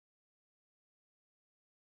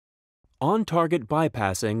On-target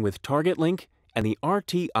bypassing with TargetLink and the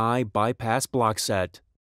RTI bypass Blockset.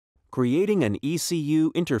 Creating an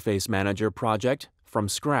ECU Interface Manager project from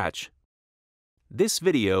scratch. This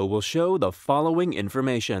video will show the following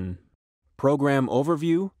information: program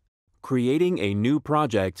overview, creating a new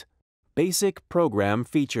project, basic program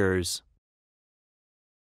features.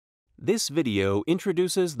 This video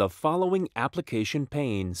introduces the following application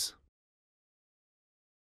panes.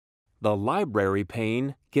 The Library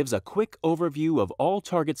pane gives a quick overview of all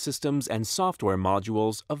target systems and software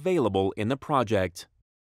modules available in the project.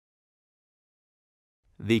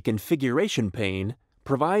 The Configuration pane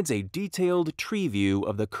provides a detailed tree view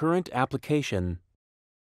of the current application.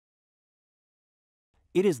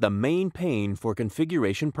 It is the main pane for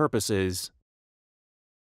configuration purposes.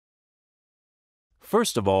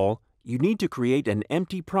 First of all, you need to create an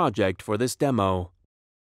empty project for this demo.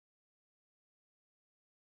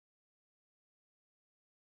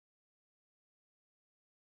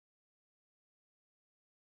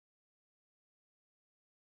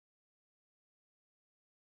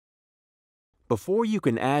 Before you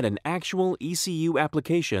can add an actual ECU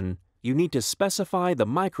application, you need to specify the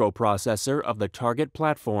microprocessor of the target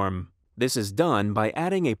platform. This is done by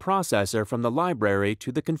adding a processor from the library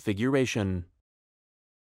to the configuration.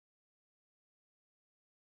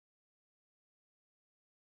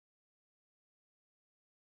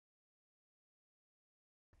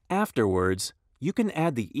 Afterwards, you can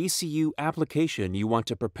add the ECU application you want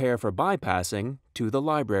to prepare for bypassing to the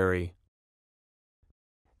library.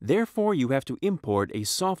 Therefore, you have to import a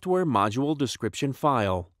software module description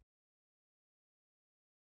file.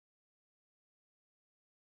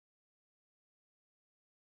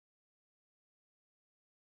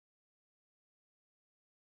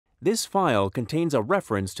 This file contains a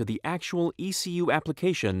reference to the actual ECU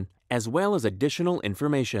application as well as additional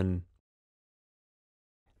information.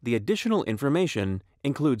 The additional information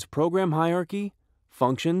includes program hierarchy,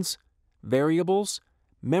 functions, variables,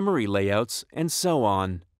 memory layouts, and so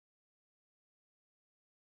on.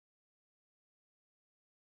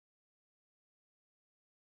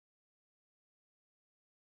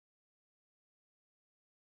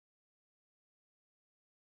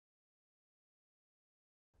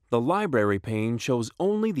 The Library pane shows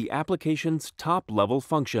only the application's top-level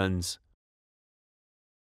functions.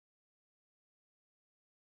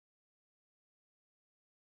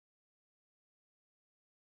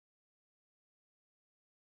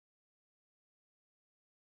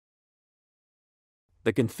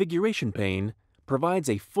 The Configuration pane provides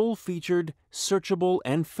a full-featured, searchable,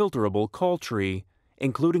 and filterable call tree,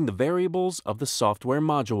 including the variables of the software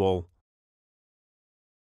module.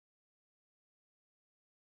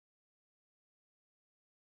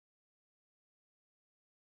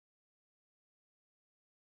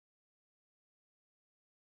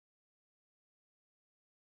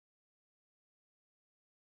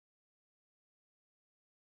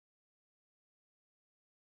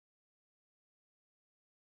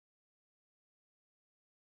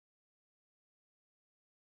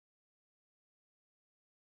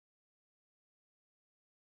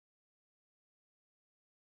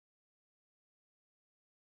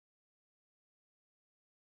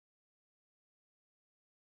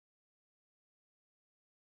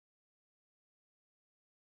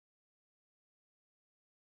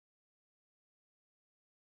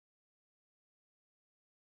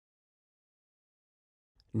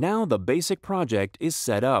 Now the basic project is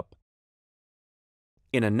set up.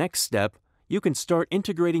 In a next step, you can start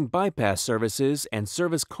integrating bypass services and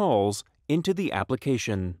service calls into the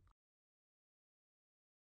application.